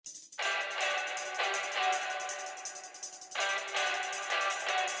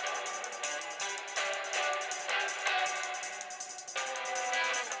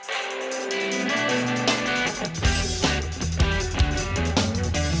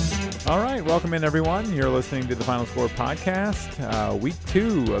All right, welcome in, everyone. You're listening to the Final Score podcast, week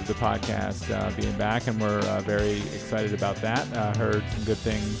 2 of the podcast being back, and we're very excited about that. Heard some good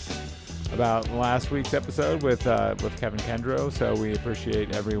things about last week's episode with Kevin Kendrow, so we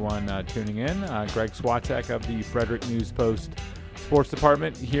appreciate everyone tuning in. Greg Swatek of the Frederick News Post Sports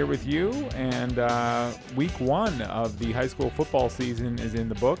Department here with you, and week 1 of the high school football season is in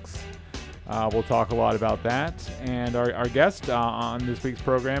the books. We'll talk a lot about that. And our guest on this week's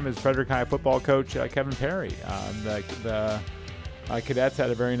program is Frederick High football coach Kevin Pirri. The Cadets had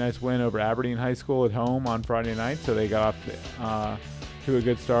a very nice win over Aberdeen High School at home on Friday night, so they got off to a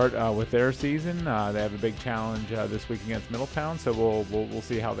good start with their season. They have a big challenge this week against Middletown, so we'll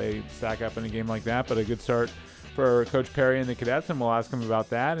see how they stack up in a game like that. But a good start for Coach Pirri and the Cadets, and we'll ask him about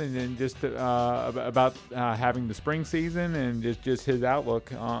that, and then just about having the spring season and just his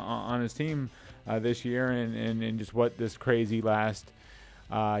outlook on his team this year, and just what this crazy last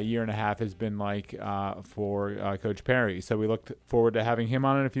year and a half has been like for Coach Pirri. So we look forward to having him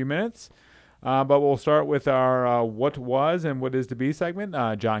on in a few minutes. But we'll start with our what was and what is to be segment.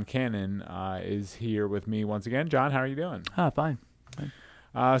 John Cannon is here with me once again. John, how are you doing? Fine.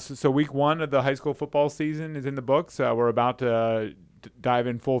 So week 1 of the high school football season is in the books. We're about to dive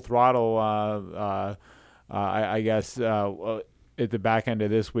in full throttle, I guess, at the back end of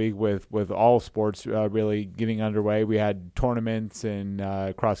this week with all sports really getting underway. We had tournaments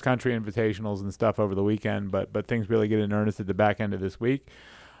and cross-country invitationals and stuff over the weekend, but things really get in earnest at the back end of this week.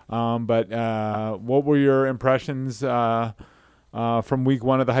 But what were your impressions from week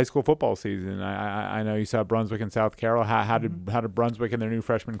 1 of the high school football season? I know you saw Brunswick and South Carroll. How did Brunswick and their new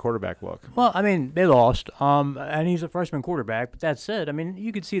freshman quarterback look? Well, I mean, they lost, and he's a freshman quarterback. But that said, I mean,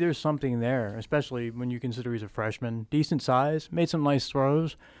 you could see there's something there, especially when you consider he's a freshman. Decent size, made some nice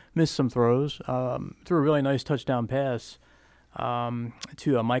throws, missed some throws, threw a really nice touchdown pass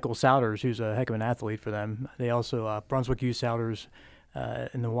to Michael Souders, who's a heck of an athlete for them. They also, Brunswick used Souders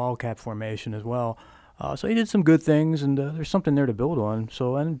in the Wildcat formation as well. So he did some good things, and there's something there to build on.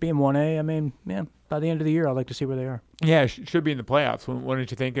 So, and being 1A, I mean, yeah, by the end of the year, I'd like to see where they are. Yeah, should be in the playoffs,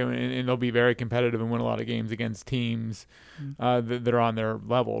 wouldn't you think? And they'll be very competitive and win a lot of games against teams that are on their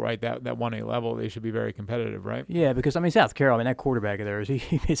level, right? That 1A level, they should be very competitive, right? Yeah, because, I mean, South Carroll, I mean, that quarterback of theirs,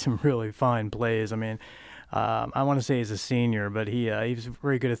 he made some really fine plays. I mean, I want to say he's a senior, but he was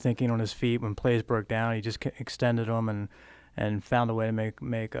very good at thinking on his feet. When plays broke down, he just extended them and found a way to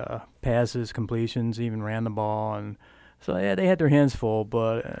make passes, completions, even ran the ball. And so, yeah, they had their hands full.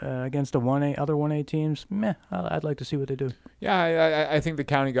 But against the other 1A teams, I'd like to see what they do. Yeah, I think the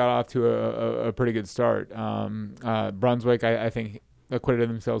county got off to a pretty good start. Brunswick, I think, acquitted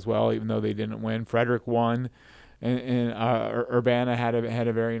themselves well, even though they didn't win. Frederick won. And Urbana had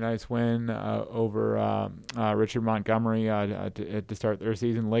a very nice win over Richard Montgomery to start their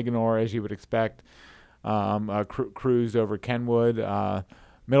season. Ligonor, as you would expect, cruised over Kenwood.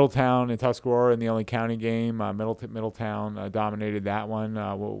 Middletown and Tuscarora in the only county game. Middletown dominated that one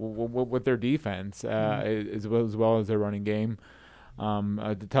with their defense as well as their running game.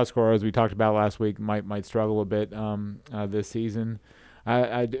 The Tuscarora, as we talked about last week, might struggle a bit this season.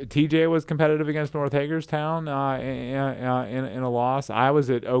 TJ was competitive against North Hagerstown in a loss. I was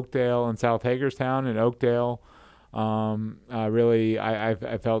at Oakdale and South Hagerstown, and Oakdale really,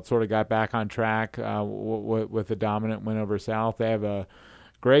 I felt sort of got back on track with the dominant win over South. They have a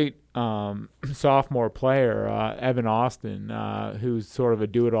great sophomore player, Evan Austin, who's sort of a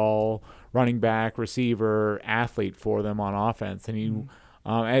do-it-all running back, receiver, athlete for them on offense, and he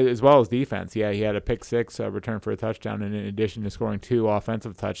as well as defense. Yeah, he had a pick six return for a touchdown, and in addition to scoring 2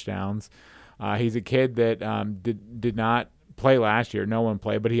 offensive touchdowns. He's a kid that did not play last year. No one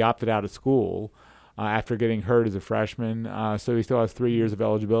played, but he opted out of school after getting hurt as a freshman. So he still has 3 years of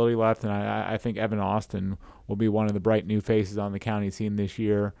eligibility left, and I think Evan Austin will be one of the bright new faces on the county scene this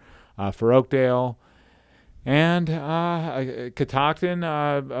year for Oakdale. And Catoctin,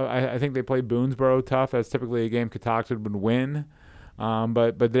 I think they played Boonesboro tough. That's typically a game Catoctin would win.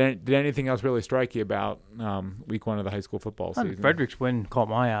 But did anything else really strike you about week 1 of the high school football season? Frederick's win caught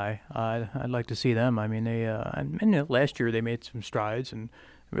my eye. I'd like to see them. I mean, last year they made some strides, and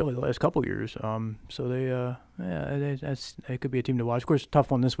really the last couple of years. So they could be a team to watch. Of course,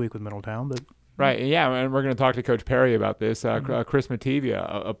 tough one this week with Middletown, but. Right, yeah, and we're going to talk to Coach Pirri about this. Chris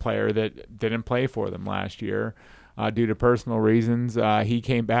Matevia, a player that didn't play for them last year due to personal reasons. He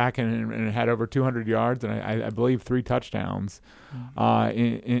came back and had over 200 yards and I believe 3 touchdowns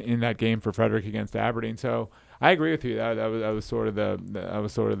in that game for Frederick against Aberdeen. So I agree with you. That was sort of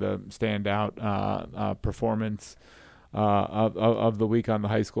the standout performance of the week on the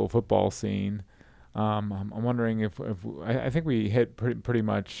high school football scene. I'm wondering if I think we hit pretty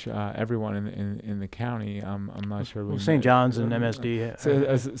much everyone in the county. I'm not sure. Well, St. John's and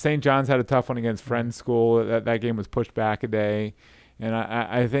MSD. St. John's had a tough one against Friends School. That game was pushed back a day, and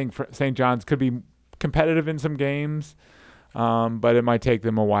I think St. John's could be competitive in some games, but it might take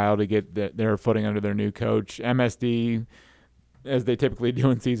them a while to get their footing under their new coach. MSD, as they typically do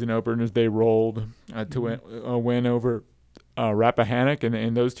in season openers, they rolled to a win over Rappahannock,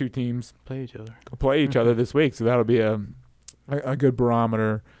 and those two teams play each other this week. So that'll be a good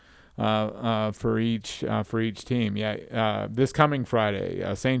barometer for each team. This coming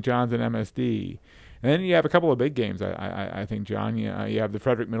Friday, St. John's and MSD. And then you have a couple of big games, I think, John. You have the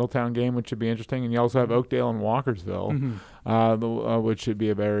Frederick Middletown game, which should be interesting, and you also have Oakdale and Walkersville, which should be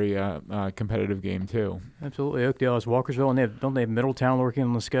a very competitive game too. Absolutely, Oakdale has Walkersville, and don't they have Middletown working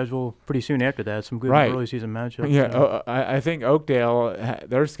on the schedule pretty soon after that? Some good early season matchups. Yeah, I think Oakdale,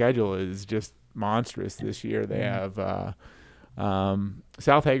 their schedule is just monstrous this year. They have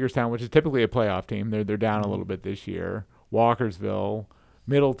South Hagerstown, which is typically a playoff team. They're down a little bit this year. Walkersville,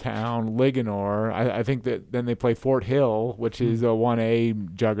 Middletown, Ligonor. I think that then they play Fort Hill, which is a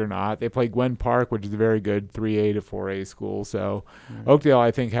 1A juggernaut. They play Gwen Park, which is a very good 3A to 4A school. So Oakdale, I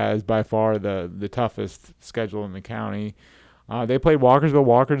think, has by far the toughest schedule in the county. They played Walkersville.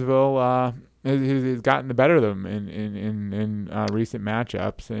 Walkersville has gotten the better of them in recent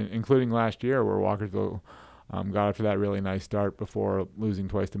matchups, including last year where Walkersville got off to that really nice start before losing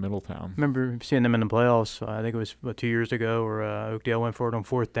twice to Middletown. Remember seeing them in the playoffs, I think it was 2 years ago, where Oakdale went for it on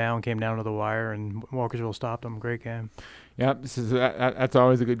fourth down, came down to the wire, and Walkersville stopped them. Great game. Yeah, that's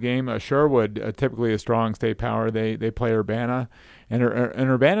always a good game. Sherwood, typically a strong state power, they play Urbana, and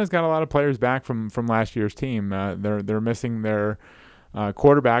Urbana's got a lot of players back from last year's team. They're missing their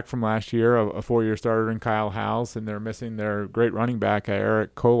quarterback from last year, a 4-year starter in Kyle House, and they're missing their great running back,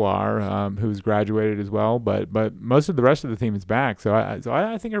 Eric Kolar, who's graduated as well. But most of the rest of the team is back. So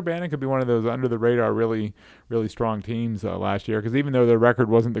I think Urbana could be one of those under the radar, really really strong teams last year. Because even though their record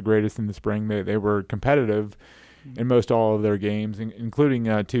wasn't the greatest in the spring, they were competitive in most all of their games,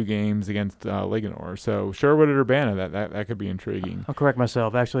 including 2 games against Ligonor. So Sherwood at Urbana, that could be intriguing. I'll correct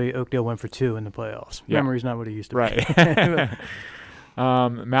myself. Actually, Oakdale went for 2 in the playoffs. Yeah. Memory's not what it used to be. Right.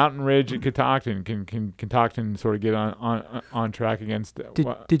 Mountain Ridge and Catoctin. Can Catoctin sort of get on track against?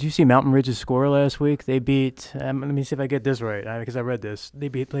 Did you see Mountain Ridge's score last week? They beat. Let me see if I get this right, because I read this. They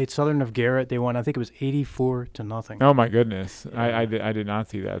played Southern of Garrett. They won. I think it was 84-0. Oh my goodness! Yeah. I did not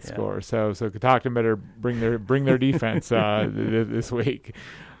see that score. So Catoctin better bring their defense this week.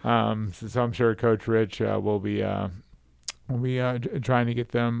 So I'm sure Coach Rich will be trying to get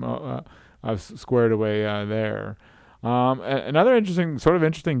them squared away there. Another interesting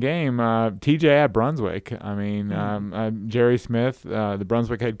game, TJ at Brunswick. I mean, Jerry Smith, the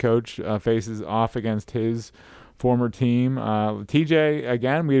Brunswick head coach, faces off against his former team. TJ,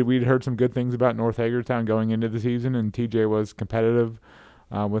 again, we'd heard some good things about North Hagerstown going into the season, and TJ was competitive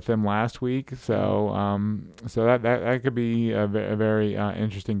with them last week. So that could be a very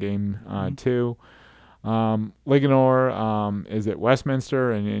interesting game too. Ligonor is at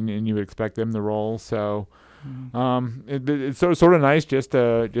Westminster, and you would expect them to roll. So. It's sort of nice just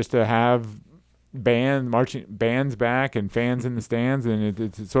to have marching bands back and fans in the stands, and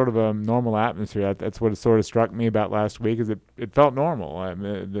it's sort of a normal atmosphere. That's what it sort of struck me about last week, is it felt normal. I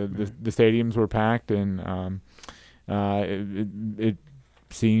mean, the stadiums were packed, and it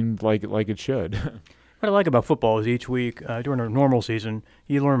seemed like it should. What I like about football is each week during a normal season,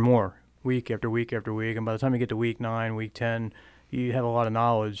 you learn more week after week after week, and by the time you get to week 9, week 10. You have a lot of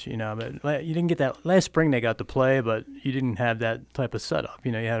knowledge, but you didn't get that last spring. They got to play, but you didn't have that type of setup.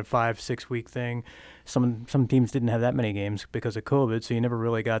 You had a 5-6 week thing. Some teams didn't have that many games because of COVID, so you never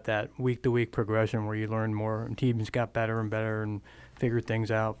really got that week to week progression where you learned more. And teams got better and better and figured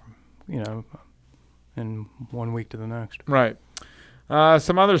things out, in one week to the next. Right.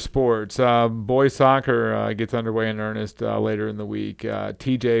 Some other sports. Boys soccer gets underway in earnest later in the week.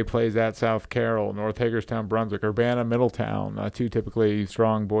 TJ plays at South Carroll, North Hagerstown, Brunswick, Urbana, Middletown, 2 typically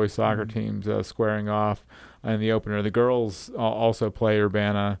strong boys soccer teams squaring off in the opener. The girls also play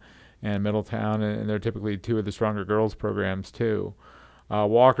Urbana and Middletown, and they're typically 2 of the stronger girls programs too.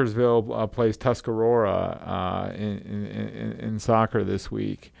 Walkersville plays Tuscarora in soccer this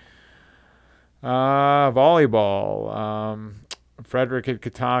week. Volleyball. Frederick at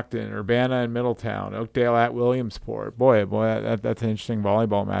Catoctin, Urbana and Middletown, Oakdale at Williamsport. Boy, that's an interesting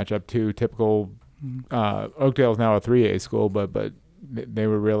volleyball matchup too. Typical. Oakdale is now a 3A school, but they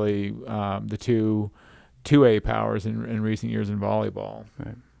were really the 2A powers in recent years in volleyball.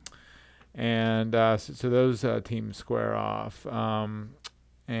 Right. And so those teams square off.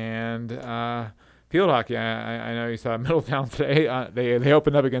 And Field hockey, I know you saw Middletown today. They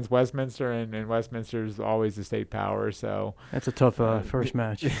opened up against Westminster, and Westminster's always the state power. So that's a tough first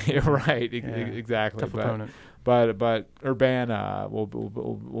match. Right, Yeah, exactly. tough opponent. But Urbana will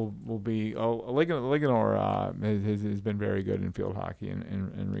be. Ligonor has been very good in field hockey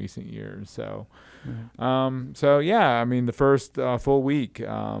in recent years. So, so yeah, I mean the first full week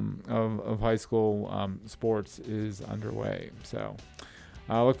of high school sports is underway. So.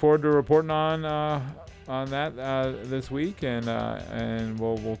 I look forward to reporting on that this week, and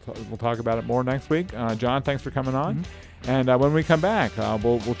we'll talk about it more next week. John, thanks for coming on. And when we come back,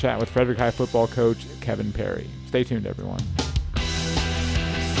 we'll chat with Frederick High football coach Kevin Pirri. Stay tuned, everyone.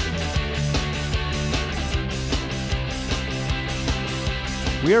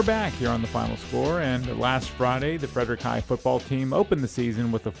 We are back here on The Final Score, and last Friday, the Frederick High football team opened the season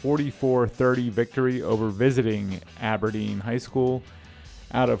with a 44-30 victory over visiting Aberdeen High School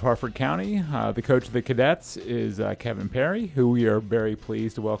out of Harford County. The coach of the cadets is Kevin Pirri, who we are very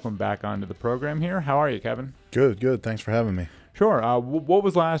pleased to welcome back onto the program here. How are you, Kevin? Good. Thanks for having me. Sure. What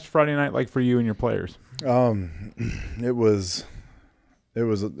was last Friday night like for you and your players? It was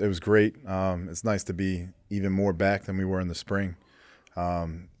great. It's nice to be even more back than we were in the spring.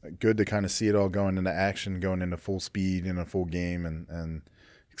 Good to kind of see it all going into action, going into full speed in a full game, and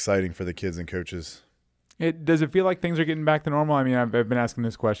exciting for the kids and coaches. Does it feel like things are getting back to normal? I mean, I've been asking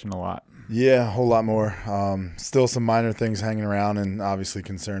this question a lot. Yeah, a whole lot more. Still some minor things hanging around, and obviously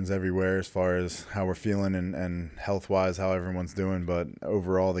concerns everywhere as far as how we're feeling and health-wise, how everyone's doing. But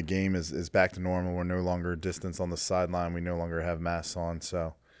overall, the game is back to normal. We're no longer distance on the sideline. We no longer have masks on,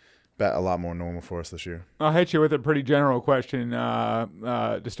 so a lot more normal for us this year. I'll hit you with a pretty general question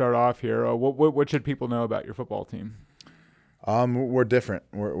to start off here. What should people know about your football team? We're different.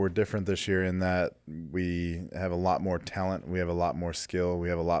 We're different this year in that we have a lot more talent. We have a lot more skill. We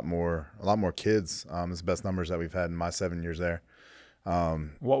have a lot more kids. It's the best numbers that we've had in my 7 years there.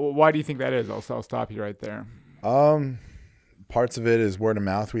 Why do you think that is? I'll stop you right there. Parts of it is word of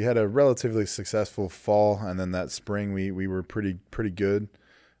mouth. We had a relatively successful fall, and then that spring we were pretty good.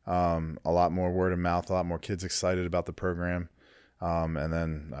 A lot more word of mouth. A lot more kids excited about the program. And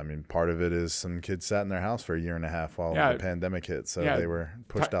then, I mean, part of it is some kids sat in their house for a year and a half while the pandemic hit, so they were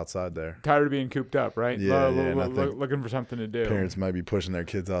pushed outside there. Tired of being cooped up, right? Looking for something to do. Parents might be pushing their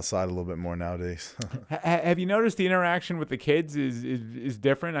kids outside a little bit more nowadays. Have you noticed the interaction with the kids is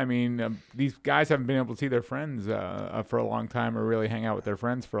different? I mean, these guys haven't been able to see their friends for a long time or really hang out with their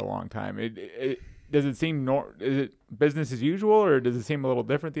friends for a long time. Does it seem is it business as usual, or does it seem a little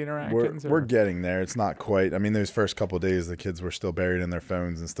different, the interactions? We're getting there. It's not quite. I mean, those first couple of days, the kids were still buried in their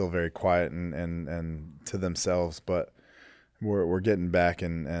phones and still very quiet and to themselves. But we're getting back,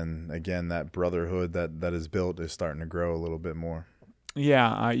 and again, that brotherhood that is built is starting to grow a little bit more.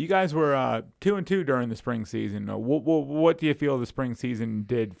 Yeah, you guys were 2-2 during the spring season. What do you feel the spring season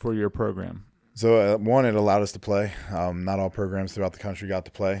did for your program? So, one, it allowed us to play. Not all programs throughout the country got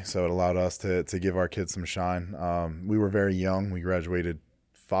to play, so it allowed us to give our kids some shine. We were very young. We graduated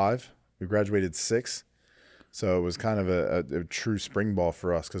 5. We graduated 6. So it was kind of a true spring ball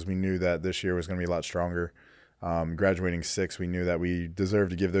for us because we knew that this year was going to be a lot stronger. Graduating 6, we knew that we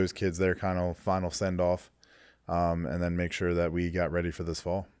deserved to give those kids their kind of final send-off and then make sure that we got ready for this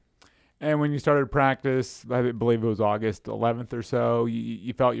fall. And when you started practice, I believe it was August 11th or so,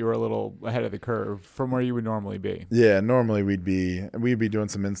 you felt you were a little ahead of the curve from where you would normally be. Yeah, normally we'd be doing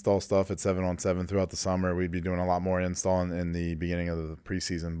some install stuff at 7-on-7 throughout the summer. We'd be doing a lot more install in the beginning of the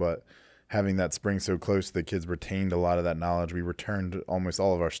preseason, but having that spring so close, the kids retained a lot of that knowledge. We returned almost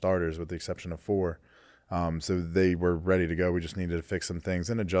all of our starters with the exception of 4. So they were ready to go. We just needed to fix some things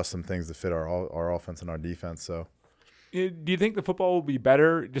and adjust some things to fit our offense and our defense. So. Do you think the football will be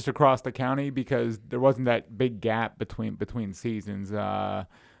better just across the county because there wasn't that big gap between seasons? I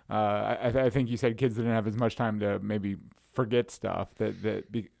think you said kids didn't have as much time to maybe forget stuff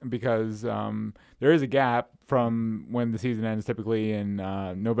because there is a gap from when the season ends, typically in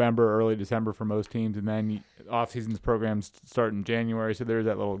November, early December for most teams, and then off-season programs start in January, so there's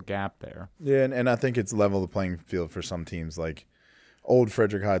that little gap there. Yeah, and I think it's level the playing field for some teams. Like old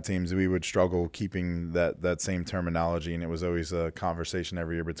Frederick High teams, we would struggle keeping that same terminology, and it was always a conversation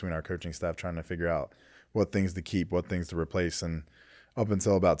every year between our coaching staff trying to figure out what things to keep, what things to replace. And up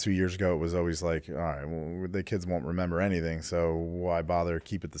until about 2 years ago, it was always like, all right, well, the kids won't remember anything, so why bother?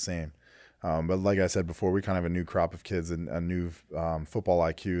 Keep it the same. But like I said before, we kind of have a new crop of kids and a new football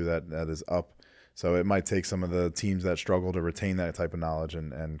IQ that is up. So it might take some of the teams that struggle to retain that type of knowledge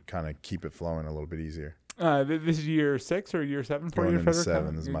and kind of keep it flowing a little bit easier. This is year 6 or year 7 for Going you, into Frederick?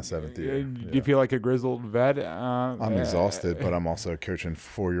 7 is my 7th year. Do you feel like a grizzled vet? I'm exhausted, but I'm also coaching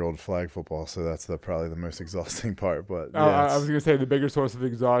 4-year-old flag football, so that's probably the most exhausting part. But I was going to say the bigger source of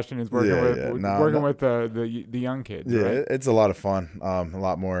exhaustion is working with the young kids. Yeah, right? It's a lot of fun. A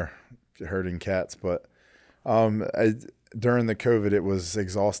lot more herding cats, but during the COVID, it was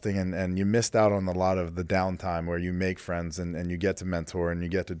exhausting, and you missed out on a lot of the downtime where you make friends and you get to mentor and you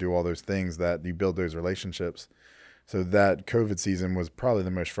get to do all those things that you build those relationships. So that COVID season was probably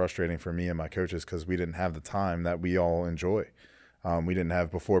the most frustrating for me and my coaches because we didn't have the time that we all enjoy. We didn't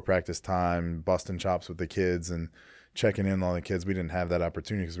have before practice time, busting chops with the kids and checking in on the kids. We didn't have that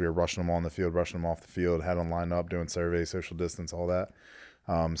opportunity because we were rushing them on the field, rushing them off the field, had them lined up, doing surveys, social distance, all that.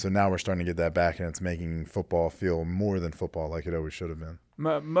 So now we're starting to get that back, and it's making football feel more than football like it always should have been.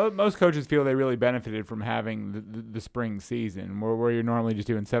 Most coaches feel they really benefited from having the spring season where you're normally just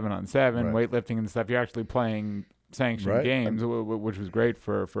doing 7-on-7, Right. weightlifting and stuff. You're actually playing sanctioned games, which was great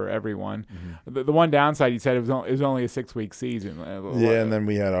for everyone. Mm-hmm. The one downside, you said, it was only a 6-week season. Yeah, and then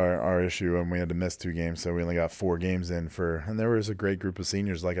we had our issue, and we had to miss 2 games, so we only got 4 games in and there was a great group of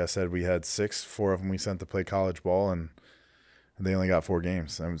seniors. Like I said, we had 4 of them we sent to play college ball, and they only got 4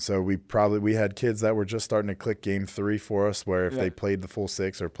 games. And so we had kids that were just starting to click game 3 for us, where if they played the full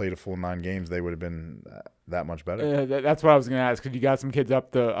 6 or played a full 9 games, they would have been that much better. That's what I was going to ask, because you got some kids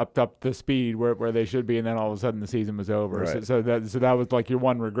up the speed where they should be, and then all of a sudden the season was over. Right. So that was like your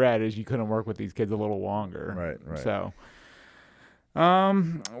one regret, is you couldn't work with these kids a little longer. Right. So, you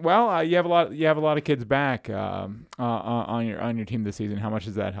have a lot of kids back on your team this season. How much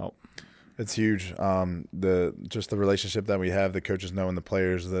does that help? It's huge. The relationship that we have, the coaches knowing the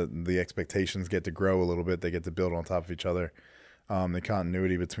players, the expectations get to grow a little bit. They get to build on top of each other. The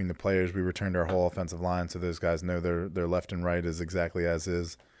continuity between the players. We returned our whole offensive line, so those guys know their left and right is exactly as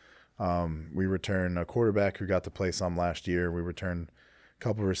is. We returned a quarterback who got to play some last year. We returned a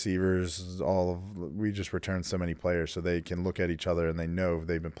couple receivers. We just returned so many players, so they can look at each other and they know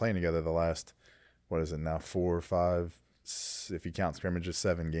they've been playing together the last, 4 or 5. If you count scrimmages,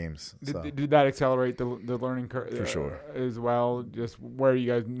 7 games. So. Did that accelerate the learning curve for sure as well? Just where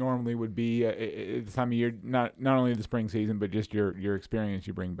you guys normally would be at this time of year, not only the spring season, but just your experience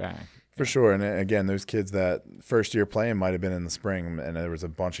you bring back. For sure. And again, those kids that first year playing might have been in the spring, and there was a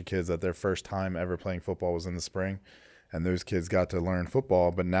bunch of kids that their first time ever playing football was in the spring, and those kids got to learn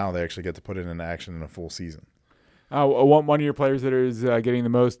football, but now they actually get to put it into action in a full season. One of your players that is getting the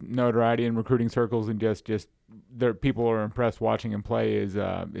most notoriety in recruiting circles, and just their people are impressed watching him play, is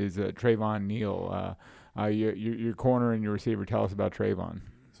Trayvon Neal, your corner and your receiver. Tell us about Trayvon.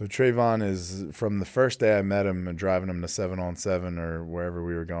 So Trayvon is, from the first day I met him and driving him to 7-on-7 or wherever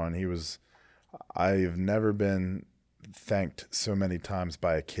we were going, I've never been thanked so many times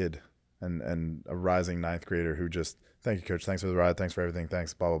by a kid and a rising 9th grader who just, thank you, coach, thanks for the ride, thanks for everything,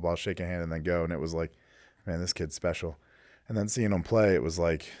 thanks, blah, blah, blah, shake a hand and then go. And it was like, man, this kid's special. And then seeing him play, it was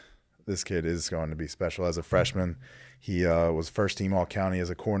like, this kid is going to be special. As a freshman, he was first team All-County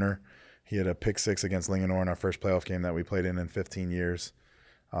as a corner. He had a pick 6 against Linganore in our first playoff game that we played in 15 years.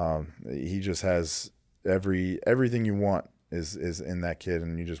 He just has everything you want is in that kid,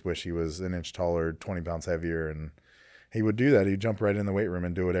 and you just wish he was an inch taller, 20 pounds heavier, and he would do that. He'd jump right in the weight room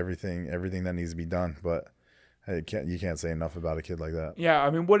and do everything that needs to be done. But you can't say enough about a kid like that. Yeah,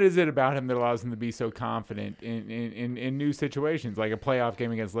 I mean, what is it about him that allows him to be so confident in new situations, like a playoff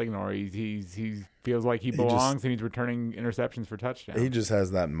game against Linganore? He feels like he belongs, and he's returning interceptions for touchdowns. He just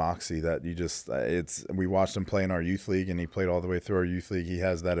has that moxie that we watched him play in our youth league, and he played all the way through our youth league. He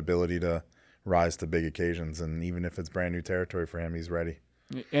has that ability to rise to big occasions, and even if it's brand new territory for him, he's ready.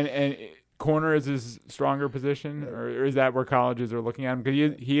 And corner is his stronger position, or is that where colleges are looking at him?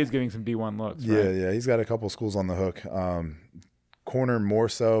 Because he is getting some D1 looks, right? Yeah, he's got a couple schools on the hook. Corner more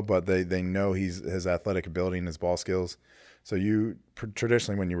so, but they know his athletic ability and his ball skills. So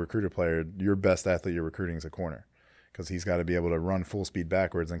traditionally, when you recruit a player, your best athlete you're recruiting is a corner, because he's got to be able to run full speed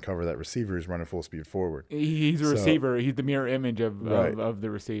backwards and cover that receiver who's running full speed forward. He's a receiver. He's the mirror image of the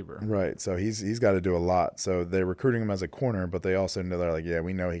receiver. Right. So he's got to do a lot. So they're recruiting him as a corner, but they also know, they're like, yeah,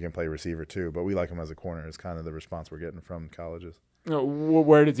 we know he can play receiver too, but we like him as a corner. Is kind of the response we're getting from colleges.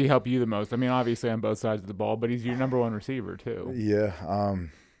 Where does he help you the most? I mean, obviously on both sides of the ball, but he's your number one receiver too. Yeah.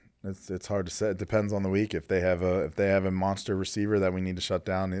 It's hard to say. It depends on the week. If they have a monster receiver that we need to shut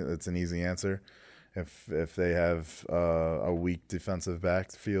down, it's an easy answer. If they have a weak defensive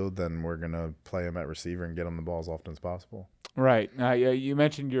backfield, then we're gonna play him at receiver and get him the ball as often as possible. Right. Yeah, you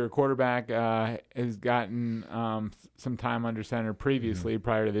mentioned your quarterback has gotten some time under center previously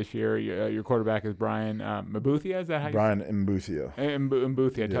prior to this year. Your quarterback is Brian Mabuthia. Is that how you say Brian Mbuthia.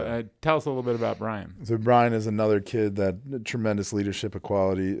 Mbuthia. Yeah. Tell us a little bit about Brian. So Brian is another kid that tremendous leadership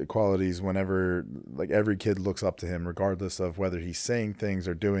qualities. Whenever like every kid looks up to him, regardless of whether he's saying things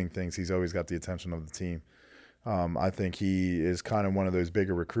or doing things, he's always got the attention of the team. I think he is kind of one of those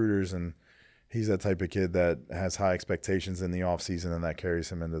bigger recruiters, and he's that type of kid that has high expectations in the offseason, and that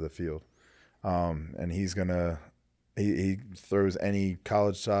carries him into the field. And he throws any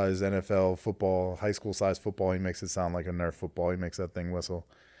college size NFL football, high school size football. He makes it sound like a Nerf football. He makes that thing whistle.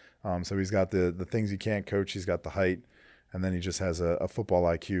 So he's got the things you can't coach. He's got the height, and then he just has a football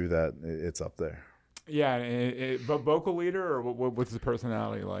IQ that it's up there. Yeah, but vocal leader, or what's his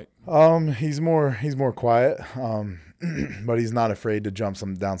personality like? He's more quiet, but he's not afraid to jump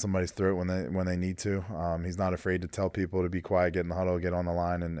down somebody's throat when they need to. He's not afraid to tell people to be quiet, get in the huddle, get on the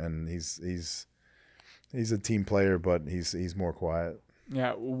line, and he's a team player, but he's more quiet.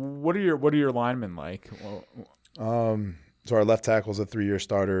 Yeah, what are your linemen like? So our left tackle is a 3-year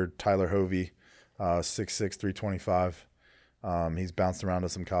starter, Tyler Hovey, 6'6", 325. He's bounced around to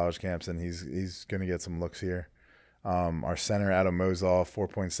some college camps, and he's going to get some looks here. Our center, Adam Mozall,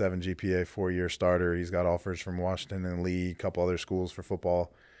 4.7 GPA, 4-year starter. He's got offers from Washington and Lee, a couple other schools for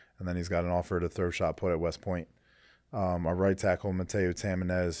football, and then he's got an offer to throw shot put at West Point. Our right tackle, Mateo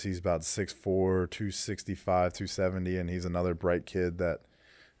Tamanez, he's about 6'4", 265, 270, and he's another bright kid that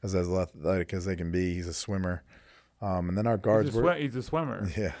is as athletic as they can be. He's a swimmer. And then our guards he's a swimmer.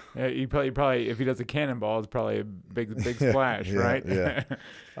 Yeah. He probably if he does a cannonball, it's probably a big splash, right? Yeah.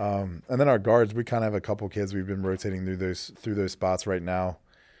 And then our guards, we kind of have a couple kids we've been rotating through those spots right now.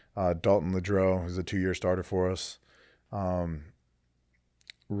 Dalton Ledreau, who's a 2-year starter for us.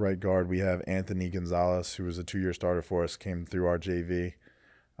 Right guard, we have Anthony Gonzalez, who was a 2-year starter for us, came through our JV.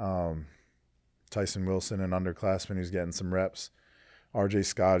 Tyson Wilson, an underclassman who's getting some reps. RJ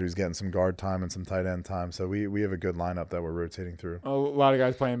Scott, who's getting some guard time and some tight end time. So we have a good lineup that we're rotating through. A lot of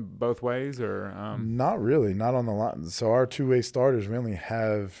guys playing both ways, or not really, not on the line. So our 2-way starters, we only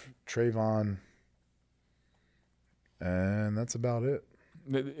have Trayvon, and that's about it.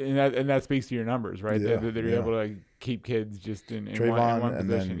 And that speaks to your numbers, right? Yeah, they're able to keep kids just in Trayvon one and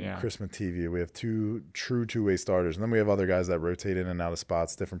position. then Yeah. Chris Matevia. We have two true 2-way starters, and then we have other guys that rotate in and out of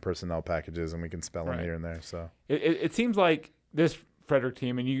spots, different personnel packages, and we can spell them here and there. So it seems like this Frederick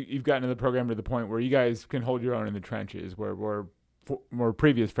team, and you've gotten to the program to the point where you guys can hold your own in the trenches, where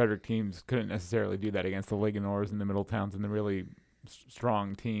previous Frederick teams couldn't necessarily do that against the Ligonors and the Middletowns and the really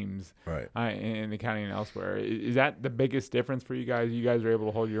strong teams, right, in the county and elsewhere. Is that the biggest difference for you guys? You guys are able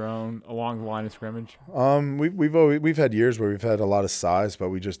to hold your own along the line of scrimmage? We've had years where we've had a lot of size, but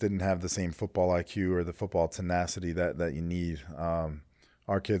we just didn't have the same football IQ or the football tenacity that you need.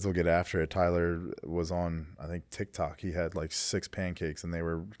 Our kids will get after it. Tyler was on, I think, TikTok. He had like 6 pancakes, and they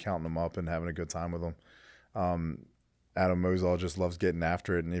were counting them up and having a good time with them. Adam Mozall just loves getting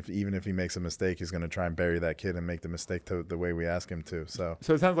after it, and even if he makes a mistake, he's going to try and bury that kid and make the mistake the way we ask him to. So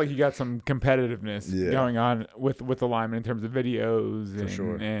it sounds like you got some competitiveness going on with the linemen in terms of videos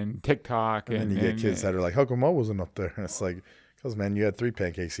and TikTok. And then you get kids that are like, how come I wasn't up there? And it's like, because, man, you had 3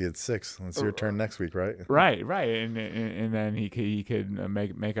 pancakes, he had 6. It's your turn next week, right? Right, and then he could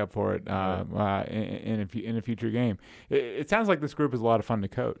make up for it in a future game. It sounds like this group is a lot of fun to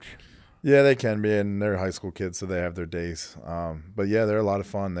coach. Yeah, they can be, and they're high school kids, so they have their days. But yeah, they're a lot of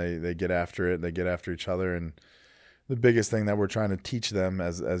fun. They get after it. They get after each other, and the biggest thing that we're trying to teach them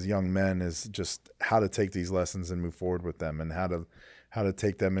as young men is just how to take these lessons and move forward with them, and how to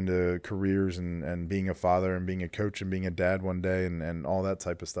take them into careers and being a father and being a coach and being a dad one day and all that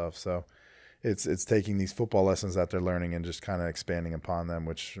type of stuff. So it's taking these football lessons that they're learning and just kind of expanding upon them,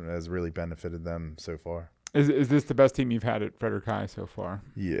 which has really benefited them so far. Is this the best team you've had at Frederick High so far?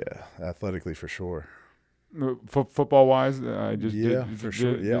 Yeah, athletically for sure. Football wise, for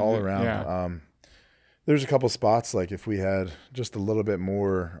sure. Yeah, all around. Yeah. There's a couple spots, like if we had just a little bit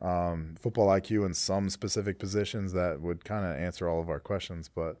more football IQ in some specific positions, that would kind of answer all of our questions,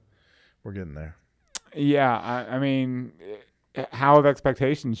 but we're getting there. Yeah, I mean, how have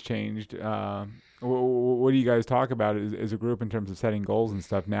expectations changed? What do you guys talk about as a group in terms of setting goals and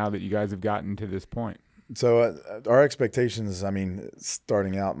stuff now that you guys have gotten to this point? So our expectations, I mean,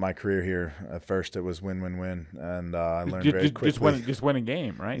 starting out my career here, at first it was win, and I learned very quickly. Just win a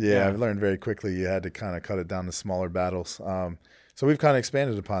game, right? Yeah, I learned very quickly you had to kind of cut it down to smaller battles. So we've kind of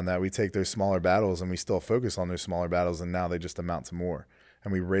expanded upon that. We take those smaller battles and we still focus on those smaller battles, and now they just amount to more.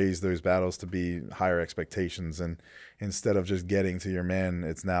 And we raise those battles to be higher expectations. And instead of just getting to your man,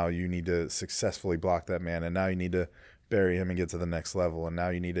 it's now you need to successfully block that man, and now you need to bury him and get to the next level. And now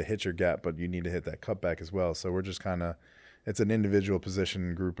you need to hit your gap, but you need to hit that cutback as well. So we're just kind of, it's an individual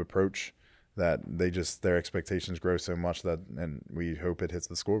position group approach that their expectations grow so much and we hope it hits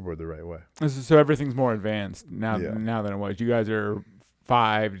the scoreboard the right way. So everything's more advanced now than it was. You guys are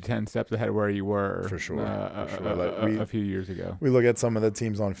 5 to 10 steps ahead of where you were for sure. A few years ago. We look at some of the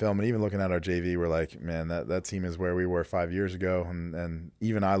teams on film, and even looking at our JV, we're like, man, that team is where we were 5 years ago. And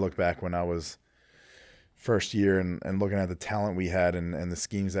even I look back when I was first year and looking at the talent we had and the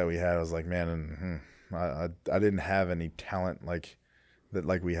schemes that we had, I was like, man, I didn't have any talent like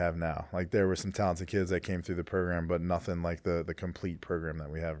we have now. Like there were some talented kids that came through the program, but nothing like the complete program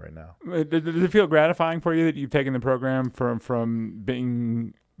that we have right now. Does it feel gratifying for you that you've taken the program from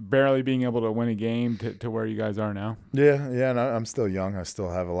barely being able to win a game to where you guys are now? Yeah, and I'm still young. I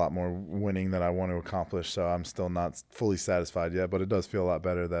still have a lot more winning that I want to accomplish, so I'm still not fully satisfied yet, but it does feel a lot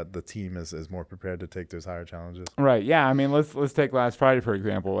better that the team is more prepared to take those higher challenges. Right, yeah. I mean, let's take last Friday, for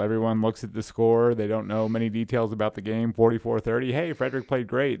example. Everyone looks at the score. They don't know many details about the game, 44-30. Hey, Frederick played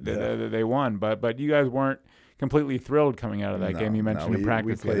great. They won, but you guys weren't completely thrilled coming out of that game. You mentioned in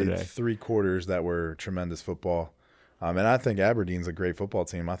practice the other day. We played 3 quarters that were tremendous football. And I think Aberdeen's a great football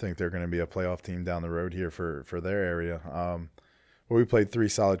team. I think they're going to be a playoff team down the road here for their area. Well, we played 3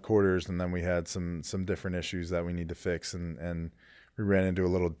 solid quarters, and then we had some different issues that we need to fix, and we ran into a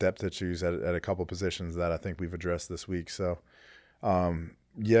little depth issues at a couple positions that I think we've addressed this week. So,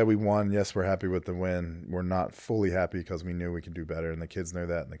 yeah, we won. Yes, we're happy with the win. We're not fully happy because we knew we could do better, and the kids know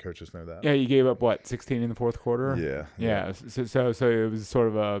that, and the coaches know that. Yeah, you gave up, 16 in the fourth quarter? Yeah. So it was sort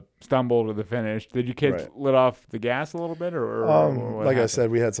of a stumble to the finish. Did you kids let off the gas a little bit? or like happened? I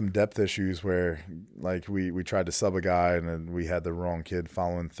said, we had some depth issues where like we tried to sub a guy, and then we had the wrong kid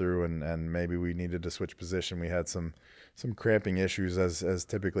following through, and maybe we needed to switch position. We had some cramping issues as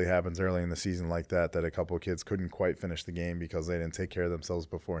typically happens early in the season like that a couple of kids couldn't quite finish the game because they didn't take care of themselves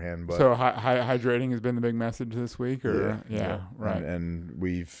beforehand. But so hydrating has been the big message this week, or right. And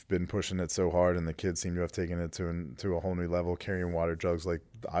we've been pushing it so hard, and the kids seem to have taken it to a whole new level, carrying water jugs like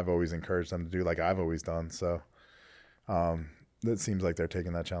I've always encouraged them to do, like I've always done. So it seems like they're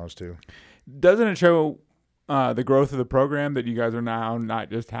taking that challenge too. Doesn't it show the growth of the program that you guys are now not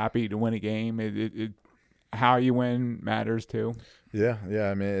just happy to win a game? It how you win matters too. Yeah.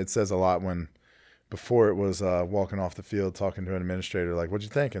 I mean, it says a lot when before it was walking off the field talking to an administrator like, "What'd you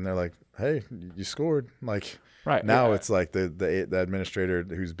think?" And they're like, "Hey, you scored." Like right now, it's like the administrator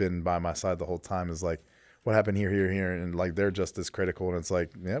who's been by my side the whole time is like, "What happened here?" And like they're just as critical. And it's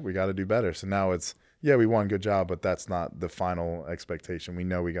like, "Yeah, we got to do better." So now it's, yeah, we won, good job, but that's not the final expectation. We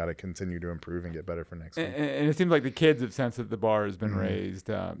know we got to continue to improve and get better for next week. And it seems like the kids have sensed that the bar has been raised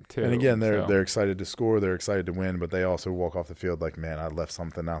too. And again, they're excited to score, they're excited to win, but they also walk off the field like, man, I left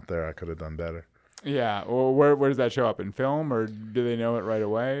something out there. I could have done better. Yeah. Well, where does that show up, in film, or do they know it right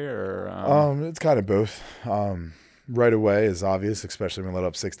away? Or it's kind of both. Right away is obvious, especially when we let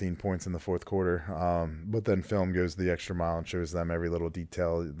up 16 points in the fourth quarter. But then film goes the extra mile and shows them every little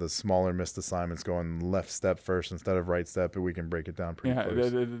detail. The smaller missed assignments going left step first instead of right step, but we can break it down pretty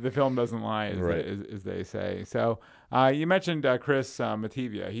close. The film doesn't lie, as they say. So you mentioned Chris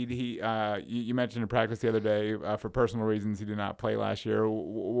Mativia. You mentioned in practice the other day, for personal reasons, he did not play last year.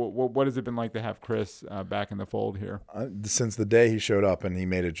 What has it been like to have Chris back in the fold here? Since the day he showed up, and he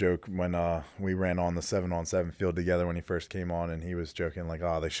made a joke when we ran on the 7-on-7 field together when he first came on, and he was joking like,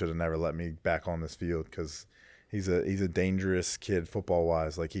 "Oh, they should have never let me back on this field," because he's a dangerous kid football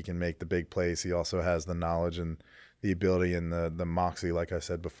wise. Like, he can make the big plays. He also has the knowledge and the ability and the moxie, like I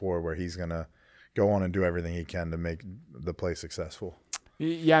said before, where he's gonna go on and do everything he can to make the play successful.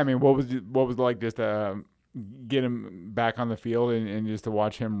 Yeah, I mean, what was it like just to get him back on the field and just to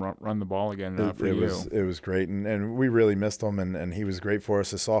watch him run the ball again for you? It was great, and we really missed him, and he was great for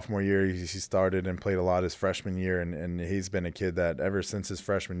us his sophomore year. He started and played a lot his freshman year, and he's been a kid that ever since his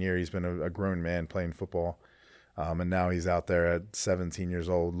freshman year, he's been a grown man playing football. And now he's out there at 17 years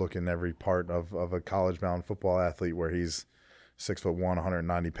old looking every part of a college-bound football athlete, where he's 6'1",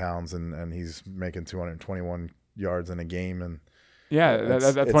 190 pounds, and he's making 221 yards in a game. And yeah,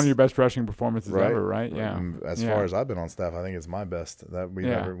 that's one of your best rushing performances ever, right? Yeah. As far as I've been on staff, I think it's my best that we've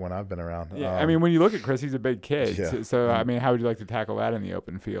ever when I've been around. Yeah. I mean, when you look at Chris, he's a big kid. Yeah. So I mean, how would you like to tackle that in the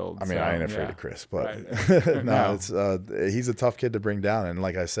open field? I mean, I ain't afraid of Chris, but right. It's he's a tough kid to bring down. And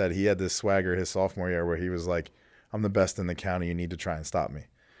like I said, he had this swagger his sophomore year where he was like, "I'm the best in the county. You need to try and stop me."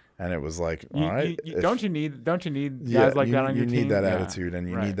 And it was like, all right, don't you need guys like that on your team? You need that attitude, and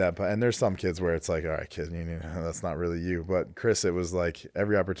you need that. And there's some kids where it's like, all right, kid, that's not really you. But Chris, it was like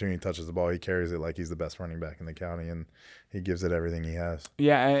every opportunity he touches the ball, he carries it like he's the best running back in the county, and he gives it everything he has.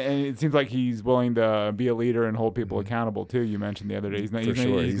 Yeah, and it seems like he's willing to be a leader and hold people accountable too. You mentioned the other day,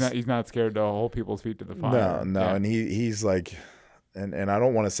 he's not scared to hold people's feet to the fire. No, and he's like. And I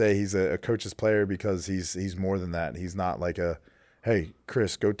don't want to say he's a coach's player because he's more than that. He's not like hey,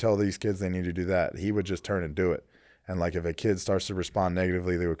 Chris, go tell these kids they need to do that. He would just turn and do it. And like if a kid starts to respond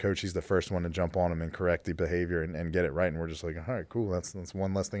negatively to a coach, he's the first one to jump on him and correct the behavior and get it right. And we're just like, all right, cool. That's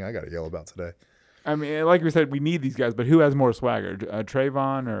one less thing I got to yell about today. I mean, like we said, we need these guys, but who has more swagger,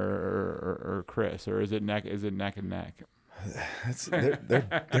 Trayvon or Chris, or is it neck and neck?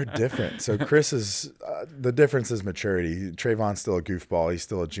 They're different. So Chris is the difference is maturity. Trayvon's still a goofball. He's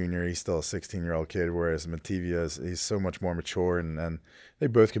still a junior. He's still a 16-year-old kid. Whereas Matevia he's so much more mature, and they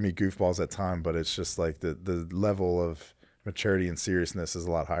both can be goofballs at time. But it's just like the level of maturity and seriousness is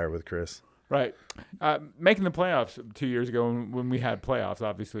a lot higher with Chris. Right. Making the playoffs 2 years ago when we had playoffs,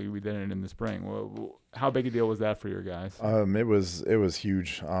 obviously we did it in the spring. Well, how big a deal was that for your guys? It was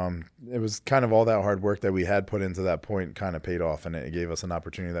huge. It was kind of all that hard work that we had put into that point kind of paid off, and it gave us an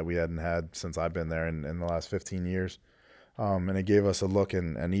opportunity that we hadn't had since I've been there in the last 15 years. And it gave us a look,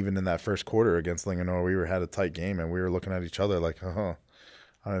 and even in that first quarter against Linganore, we had a tight game, and we were looking at each other like, I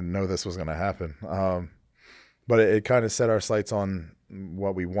didn't know this was going to happen. But it kind of set our sights on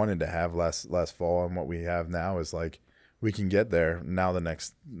what we wanted to have last fall, and what we have now is like we can get there. Now the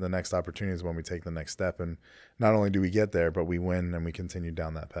next opportunity is when we take the next step, and not only do we get there, but we win and we continue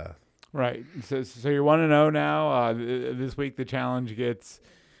down that path. Right. So you're 1-0 now. This week the challenge gets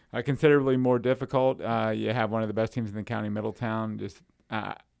considerably more difficult. You have one of the best teams in the county, Middletown. Just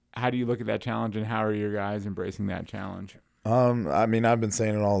how do you look at that challenge, and how are your guys embracing that challenge? I mean, I've been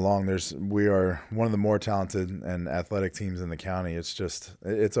saying it all along. We are one of the more talented and athletic teams in the county.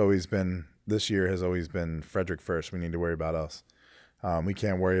 It's always been, this year has always been Frederick first. We need to worry about us. We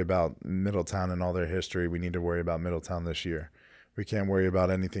can't worry about Middletown and all their history. We need to worry about Middletown this year. We can't worry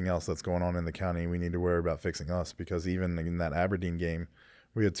about anything else that's going on in the county. We need to worry about fixing us, because even in that Aberdeen game,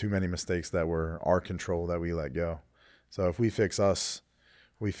 we had too many mistakes that were our control that we let go. So if we fix us,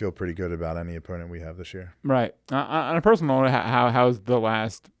 we feel pretty good about any opponent we have this year. Right. On a personal note, how's the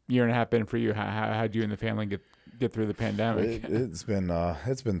last year and a half been for you? How'd you and the family get through the pandemic? It's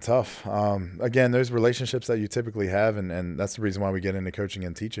been tough. Again, those relationships that you typically have, and that's the reason why we get into coaching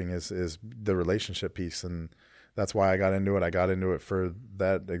and teaching is the relationship piece, and that's why I got into it. I got into it for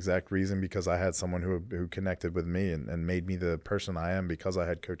that exact reason, because I had someone who connected with me and made me the person I am because I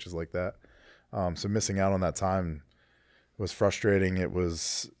had coaches like that. So missing out on that time was frustrating. It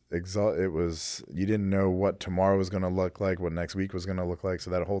was you didn't know what tomorrow was going to look like, what next week was going to look like.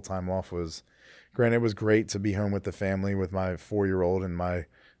 So that whole time off was, granted, it was great to be home with the family, with my 4-year-old and my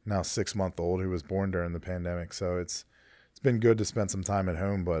now 6-month-old who was born during the pandemic. So it's been good to spend some time at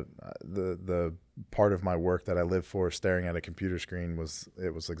home, but the part of my work that I live for, staring at a computer screen, was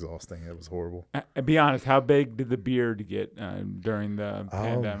exhausting. It was horrible. Be honest, how big did the beard get during the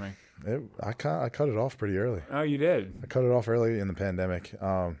pandemic? I cut it off pretty early. Oh, you did? I cut it off early in the pandemic.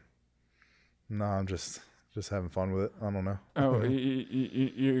 No, I'm just having fun with it. I don't know. Oh,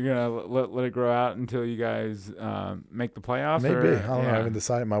 you're gonna let it grow out until you guys make the playoffs? Maybe. Or? I don't know. I haven't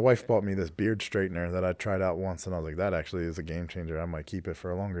decided. My wife bought me this beard straightener that I tried out once, and I was like, that actually is a game changer. I might keep it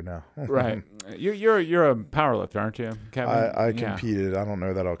for longer now. Right. You're a powerlifter, aren't you, Kevin? I competed. I don't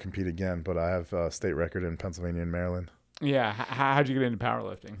know that I'll compete again, but I have a state record in Pennsylvania and Maryland. Yeah. How'd you get into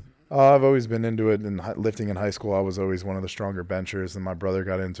powerlifting? I've always been into it. In lifting in high school, I was always one of the stronger benchers, and my brother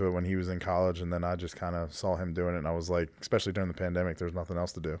got into it when he was in college, and then I just kind of saw him doing it, and I was like, especially during the pandemic, there's nothing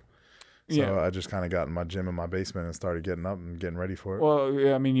else to do. So I just kind of got in my gym in my basement and started getting up and getting ready for it.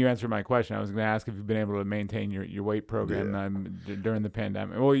 Well, I mean, you answered my question. I was going to ask if you've been able to maintain your weight program during the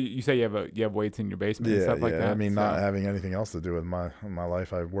pandemic. Well, you say you have weights in your basement and stuff like that. I mean, not having anything else to do with my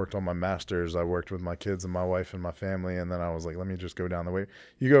life. I worked on my master's. I worked with my kids and my wife and my family, and then I was like, let me just go down the weight.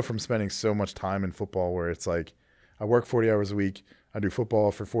 You go from spending so much time in football where it's like I work 40 hours a week, I do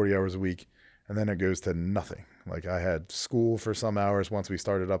football for 40 hours a week, and then it goes to nothing. Like I had school for some hours once we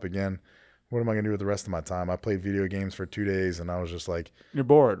started up again. What am I going to do with the rest of my time? I played video games for 2 days, and I was just like... You're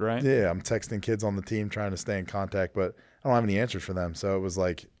bored, right? Yeah, I'm texting kids on the team trying to stay in contact, but I don't have any answers for them. So it was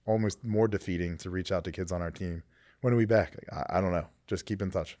like almost more defeating to reach out to kids on our team. When are we back? I don't know. Just keep in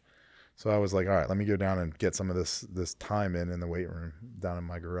touch. So I was like, all right, let me go down and get some of this time in the weight room down in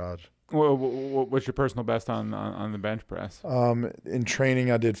my garage. What's your personal best on the bench press? In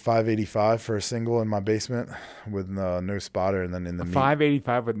training, I did 585 for a single in my basement with no spotter, and then in the meet.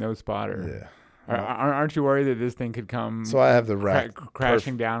 585 with no spotter. Yeah. Aren't you worried that this thing could come? So I have the rack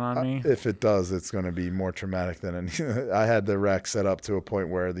crashing down on me. If it does, it's going to be more traumatic than any. I had the rack set up to a point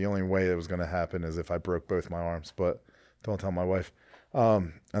where the only way it was going to happen is if I broke both my arms. But don't tell my wife.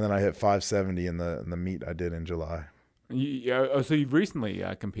 And then I hit 570 in the meet I did in July. So you've recently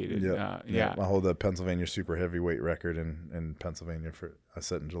competed. Yeah. I hold the Pennsylvania super heavyweight record in Pennsylvania I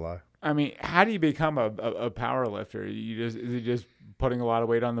set in July. I mean, how do you become a power lifter? Is it just putting a lot of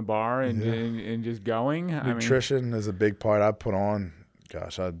weight on the bar and just going? Nutrition is a big part. I put on,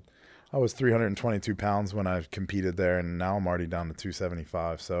 I was 322 pounds when I competed there, and now I'm already down to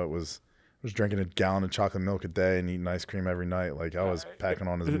 275. So I was drinking a gallon of chocolate milk a day and eating ice cream every night. Like I was packing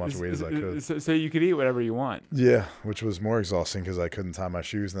on as much weight as I could. So you could eat whatever you want. Yeah, which was more exhausting because I couldn't tie my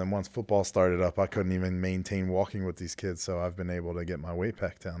shoes. And then once football started up, I couldn't even maintain walking with these kids. So I've been able to get my weight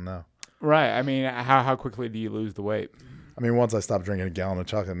back down now. Right. I mean, how quickly do you lose the weight? I mean, once I stopped drinking a gallon of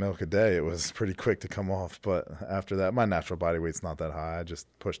chocolate milk a day, it was pretty quick to come off. But after that, my natural body weight's not that high. I just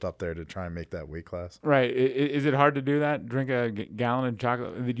pushed up there to try and make that weight class. Right. Is it hard to do that? Drink a gallon of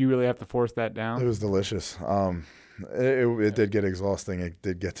chocolate? Did you really have to force that down? It was delicious. It did get exhausting. It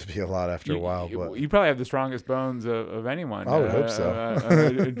did get to be a lot after a while. But you probably have the strongest bones of anyone. I would hope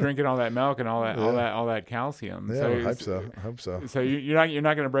so. Drinking all that milk and all that calcium. Yeah, I hope so. So you're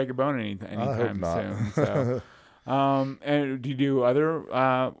not going to break a bone anytime soon. So. And do you do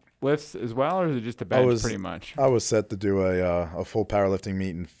other lifts as well, or is it just a bench pretty much? I was set to do a full powerlifting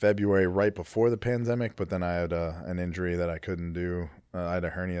meet in February right before the pandemic, but then I had an injury that I couldn't do. I had a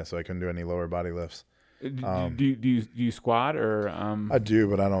hernia, so I couldn't do any lower body lifts. Do you squat or? I do,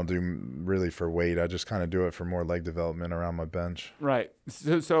 but I don't do really for weight. I just kind of do it for more leg development around my bench. Right.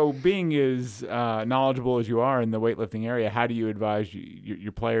 So being as knowledgeable as you are in the weightlifting area, how do you advise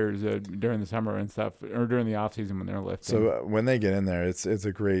your players during the summer and stuff, or during the off season when they're lifting? So when they get in there, it's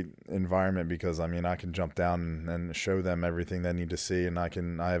a great environment because I mean I can jump down and show them everything they need to see, and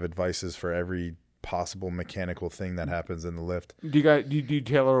I have advices for every possible mechanical thing that happens in the lift. Do you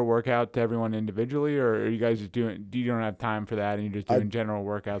tailor a workout to everyone individually, or are you guys just you don't have time for that and you're just doing general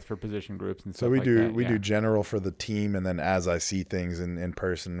workouts for position groups and stuff like that? So we do general for the team, and then as I see things in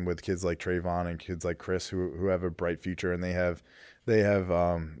person with kids like Trayvon and kids like Chris who have a bright future and they have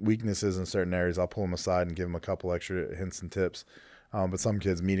weaknesses in certain areas, I'll pull them aside and give them a couple extra hints and tips. But some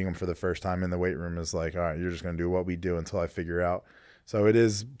kids meeting them for the first time in the weight room is like, all right, you're just going to do what we do until I figure out. So it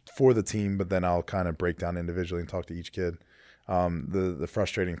is for the team, but then I'll kind of break down individually and talk to each kid. The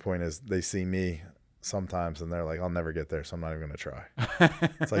frustrating point is they see me sometimes and they're like, I'll never get there, so I'm not even going to try.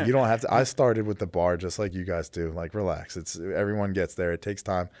 It's like, you don't have to. I started with the bar just like you guys do. Like, relax. Everyone gets there. It takes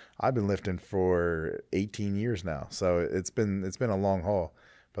time. I've been lifting for 18 years now, so it's been a long haul.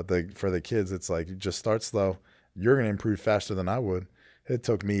 But for the kids, it's like, just start slow. You're going to improve faster than I would. It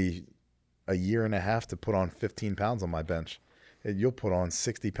took me a year and a half to put on 15 pounds on my bench. You'll put on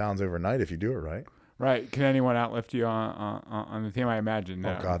 60 pounds overnight if you do it right. Right. Can anyone outlift you on the team? I imagine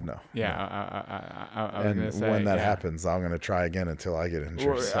no. Oh, God, no. Yeah. No. I was going to say. When that happens, I'm going to try again until I get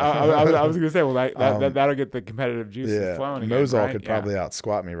injured. Well, I was going to say, well, that'll get the competitive juices flowing again. Mozart right? could probably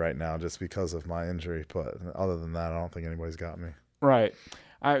out-squat me right now just because of my injury. But other than that, I don't think anybody's got me. Right.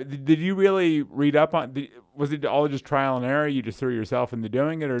 Did you really read up on? Was it all just trial and error? You just threw yourself into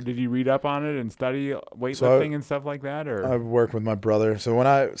doing it, or did you read up on it and study weightlifting and stuff like that? Or I've worked with my brother. So when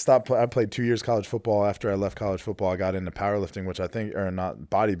I stopped, I played 2 years college football. After I left college football, I got into powerlifting, which I think, or not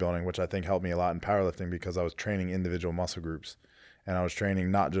bodybuilding, which I think helped me a lot in powerlifting because I was training individual muscle groups, and I was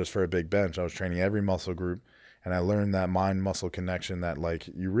training not just for a big bench. I was training every muscle group, and I learned that mind-muscle connection. That like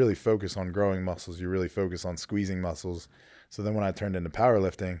you really focus on growing muscles, you really focus on squeezing muscles. So then when I turned into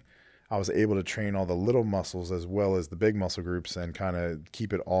powerlifting, I was able to train all the little muscles as well as the big muscle groups and kind of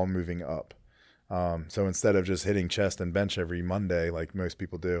keep it all moving up. So instead of just hitting chest and bench every Monday like most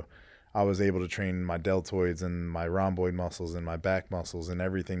people do, I was able to train my deltoids and my rhomboid muscles and my back muscles and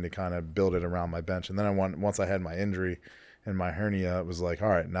everything to kind of build it around my bench. And then once I had my injury and my hernia, it was like, all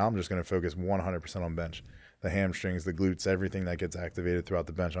right, now I'm just going to focus 100% on bench. The hamstrings, the glutes, everything that gets activated throughout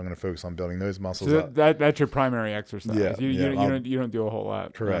the bench. I'm going to focus on building those muscles up. That's your primary exercise. Yeah, you don't do a whole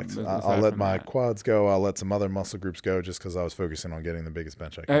lot. Correct. I'll let my quads go. I'll let some other muscle groups go just because I was focusing on getting the biggest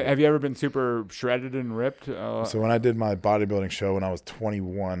bench I could. Have you ever been super shredded and ripped? So when I did my bodybuilding show when I was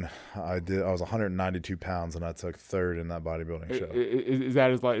 21, I was 192 pounds and I took third in that bodybuilding show. Is that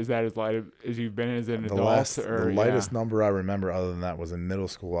as light as you've been as an adult? The lightest number I remember other than that was in middle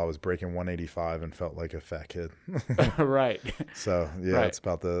school. I was breaking 185 and felt like a fat kid. Right. So yeah, Right. it's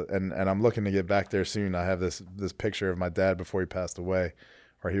about and I'm looking to get back there soon. I have this picture of my dad before he passed away,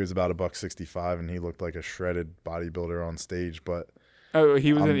 where he was about $165 and he looked like a shredded bodybuilder on stage. But Oh,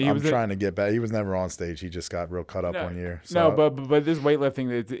 he was. I'm trying to get back. He was never on stage. He just got real cut up No, one year. no, So but this weightlifting,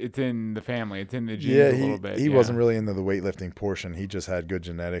 it's in the family. It's in the genes yeah, a little bit. he yeah. wasn't really into the weightlifting portion. He just had good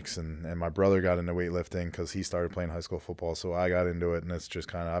genetics, and my brother got into weightlifting because he started playing high school football. So I got into it, and it's just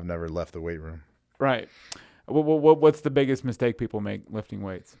kind of I've never left the weight room. Right. What's the biggest mistake people make lifting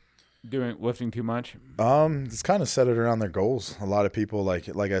weights? Lifting too much? It's kind of centered around their goals. A lot of people, like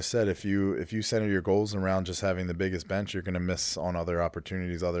I said, if you center your goals around just having the biggest bench, you're going to miss on other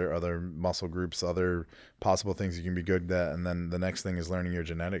opportunities, other muscle groups, other possible things you can be good at. And then the next thing is learning your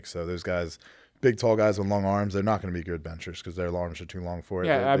genetics. So those guys, big tall guys with long arms, they're not going to be good benchers because their arms are too long for it.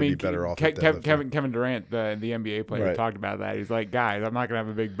 Yeah, They'd be better off at deadlifting. Kevin Durant, the NBA player, Right. talked about that. He's like, guys, I'm not going to have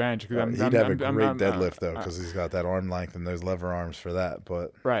a big bench because He'd have a great deadlift though because he's got that arm length and those lever arms for that.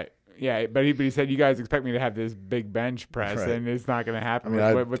 But right. Yeah, but he said, you guys expect me to have this big bench press, Right. and it's not going to happen.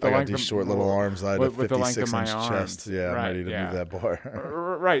 I mean, with I the got length these of, short little arms. I had with a the length of 56-inch my chest. arms. Yeah, I'm Right, ready to move that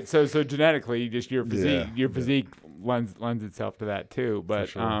bar. Right. So genetically, just your physique, Yeah. lends itself to that too. But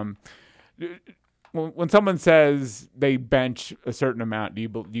sure. when someone says they bench a certain amount, do you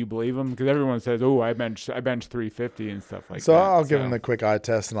believe them? Because everyone says, "Oh, I bench 350 and stuff like So that." I'll give them the quick eye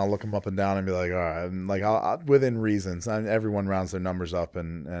test and I'll look them up and down and be like, all right, and like I'll within reasons. Everyone rounds their numbers up,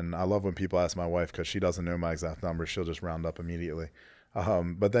 and I love when people ask my wife because she doesn't know my exact numbers. She'll just round up immediately.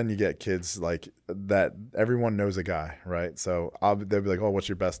 But then you get kids like that. Everyone knows a guy, right? So they'll be like, "Oh, what's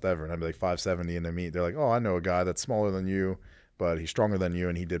your best ever?" And I'll be like 570 in the meet. They're like, "Oh, I know a guy that's smaller than you, but he's stronger than you,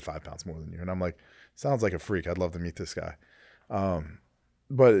 and he did 5 pounds more than you." And I'm like, "Sounds like a freak. I'd love to meet this guy."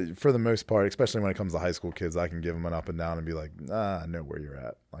 But for the most part, especially when it comes to high school kids, I can give them an up and down and be like, I know where you're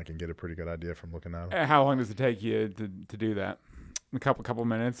at. I can get a pretty good idea from looking at them. How long does it take you to do that? A couple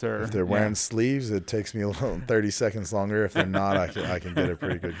minutes, or If they're wearing sleeves, it takes me a little 30 seconds longer. If they're not, I can get a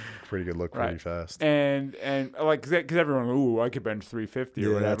pretty good look pretty fast. And like because everyone, ooh, I could bench 350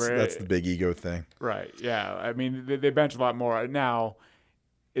 or whatever. That's the big ego thing. Right. Yeah. I mean, they bench a lot more now.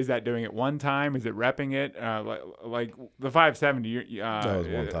 Is that doing it one time? Is it repping it? Like the 570. That was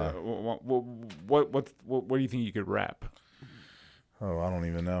one time. What do you think you could rep? Oh, I don't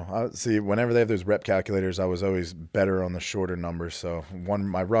even know. See, whenever they have those rep calculators, I was always better on the shorter numbers. So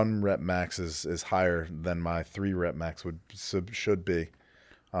my run rep max is higher than my 3 rep max should be.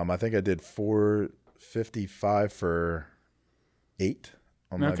 I think I did 455 for 8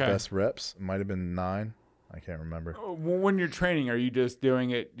 on my best reps. It might have been 9. I can't remember. When you're training, are you just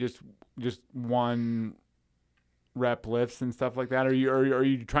doing it just one rep lifts and stuff like that? Are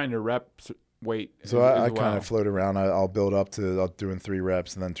you trying to rep weight? So I kind of float around. I'll build up to doing 3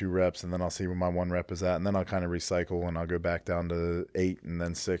 reps and then 2 reps, and then I'll see where my 1 rep is at, and then I'll kind of recycle and I'll go back down to 8 and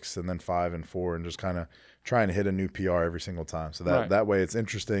then 6 and then 5 and 4 and just kind of trying to hit a new PR every single time. So that way it's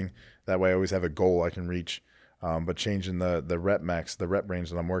interesting. That way I always have a goal I can reach. But changing the rep max, the rep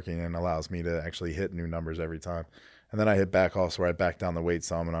range that I'm working in allows me to actually hit new numbers every time. And then I hit back also where I back down the weight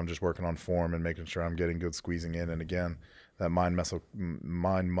some, and I'm just working on form and making sure I'm getting good squeezing in. And again, that mind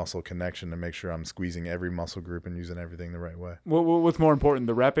muscle connection to make sure I'm squeezing every muscle group and using everything the right way. What's more important,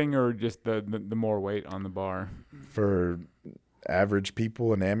 the repping or just the more weight on the bar? For average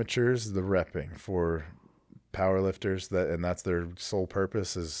people and amateurs, the repping. For powerlifters, that's their sole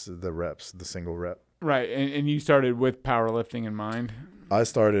purpose is the reps, the single rep. Right, and you started with powerlifting in mind? I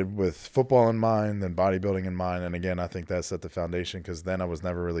started with football in mind, then bodybuilding in mind, and again, I think that set the foundation because then I was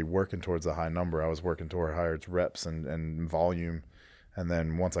never really working towards a high number. I was working toward higher reps and volume, and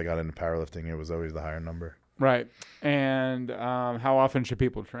then once I got into powerlifting, it was always the higher number. Right, and how often should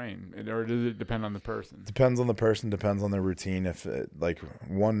people train, or does it depend on the person? Depends on the person, depends on their routine. If like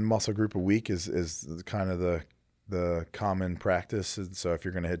one muscle group a week is kind of the common practice, and so if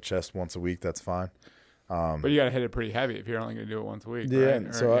you're going to hit chest once a week, that's fine. But you got to hit it pretty heavy if you're only going to do it once a week. Yeah.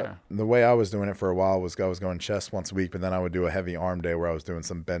 Right? The way I was doing it for a while was I was going chest once a week, but then I would do a heavy arm day where I was doing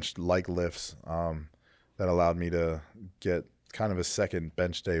some bench like lifts that allowed me to get kind of a second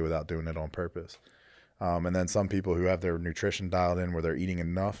bench day without doing it on purpose. And then some people who have their nutrition dialed in where they're eating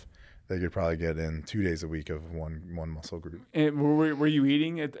enough, they could probably get in 2 days a week of one muscle group. And were you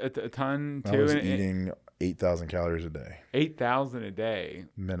eating a ton too? I was eating 8,000 calories a day. 8,000 a day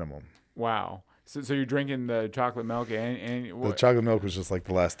minimum. Wow. So you're drinking the chocolate milk and The chocolate milk was just like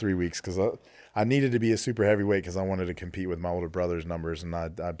the last 3 weeks because I needed to be a super heavyweight because I wanted to compete with my older brother's numbers, and I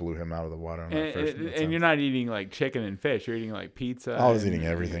blew him out of the water on that first attempt. And you're not eating like chicken and fish. You're eating like pizza. I was eating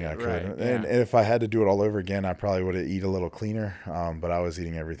everything I could. Right, And if I had to do it all over again, I probably would have eat a little cleaner. But I was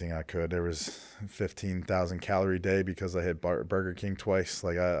eating everything I could. There was 15,000 calorie day because I hit Burger King twice.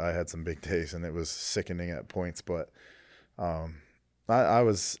 Like I had some big days, and it was sickening at points. But I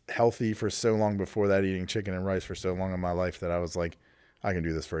was healthy for so long before that, eating chicken and rice for so long in my life that I was like, I can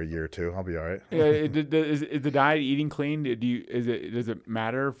do this for a year or two. I'll be all right. Yeah, is the diet eating clean? Does it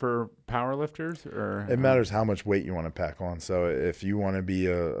matter for powerlifters or? It matters how much weight you want to pack on. So if you want to be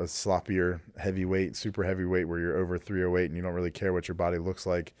a sloppier heavyweight, super heavyweight, where you're over 308 and you don't really care what your body looks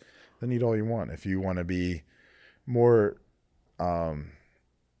like, then eat all you want. If you want to be more,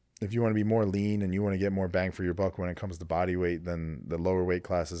 lean and you want to get more bang for your buck when it comes to body weight, then the lower weight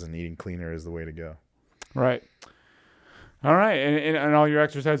classes and eating cleaner is the way to go. Right. All right, and all your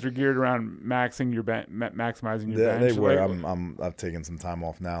exercises are geared around maximizing your bench. They were. I've taken some time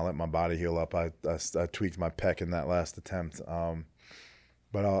off now, let my body heal up. I tweaked my pec in that last attempt,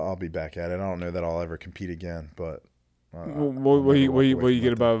 but I'll be back at it. I don't know that I'll ever compete again, but will you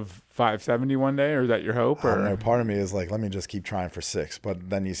get above 570 one day, or is that your hope? Or? I don't know. Part of me is like, let me just keep trying for 6, but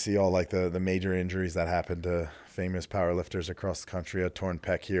then you see all like the major injuries that happen to famous powerlifters across the country, a torn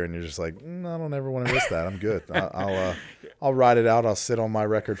pec here, and you're just like, I don't ever want to risk that. I'm good. I'll ride it out. I'll sit on my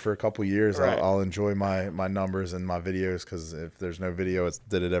record for a couple years. Right. I'll enjoy my numbers and my videos, because if there's no video,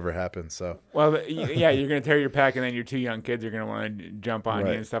 did it ever happen? So yeah, you're gonna tear your pec, and then your 2 young kids are gonna want to jump on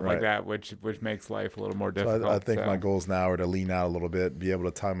you and stuff like that, which makes life a little more difficult. So I think my goals now are to lean out a little bit, be able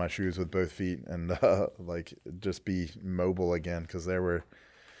to tie my shoes with both feet, and like just be mobile again, because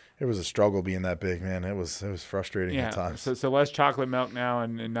it was a struggle being that big, man. It was frustrating at times. So less chocolate milk now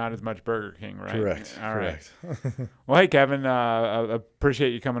and not as much Burger King, right? Correct. All right. Correct. Well, hey Kevin, I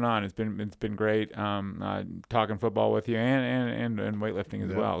appreciate you coming on. It's been great talking football with you and weightlifting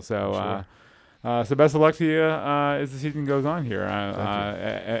as well. So so best of luck to you as the season goes on here.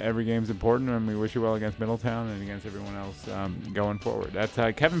 Every game's important, and we wish you well against Middletown and against everyone else going forward. That's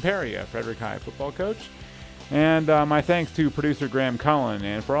Kevin Pirri, Frederick High football coach. And my thanks to producer Graham Cullen,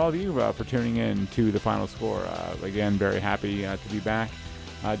 and for all of you for tuning in to The Final Score. Again, very happy to be back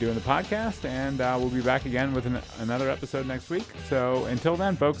doing the podcast, and we'll be back again with another episode next week. So until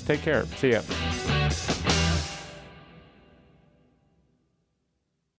then, folks, take care. See ya.